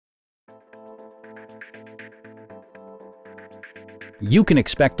You can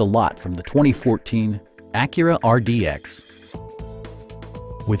expect a lot from the 2014 Acura RDX.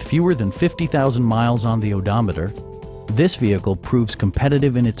 With fewer than 50,000 miles on the odometer, this vehicle proves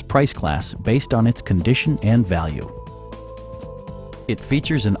competitive in its price class based on its condition and value. It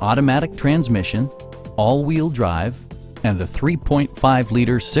features an automatic transmission, all-wheel drive, and a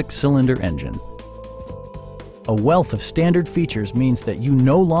 3.5-liter six-cylinder engine. A wealth of standard features means that you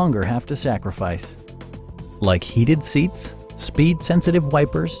no longer have to sacrifice, like heated seats, speed-sensitive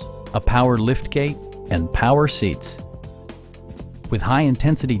wipers, a power liftgate, and power seats. With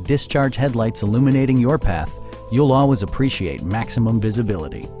high-intensity discharge headlights illuminating your path, you'll always appreciate maximum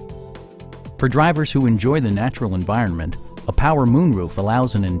visibility. For drivers who enjoy the natural environment, a power moonroof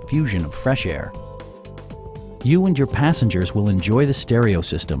allows an infusion of fresh air. You and your passengers will enjoy the stereo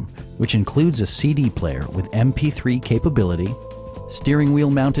system, which includes a CD player with MP3 capability, steering wheel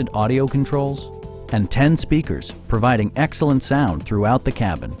mounted audio controls, and 10 speakers, providing excellent sound throughout the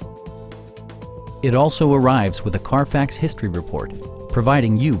cabin. It also arrives with a Carfax history report,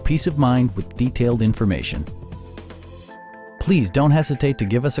 providing you peace of mind with detailed information. Please don't hesitate to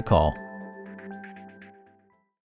give us a call.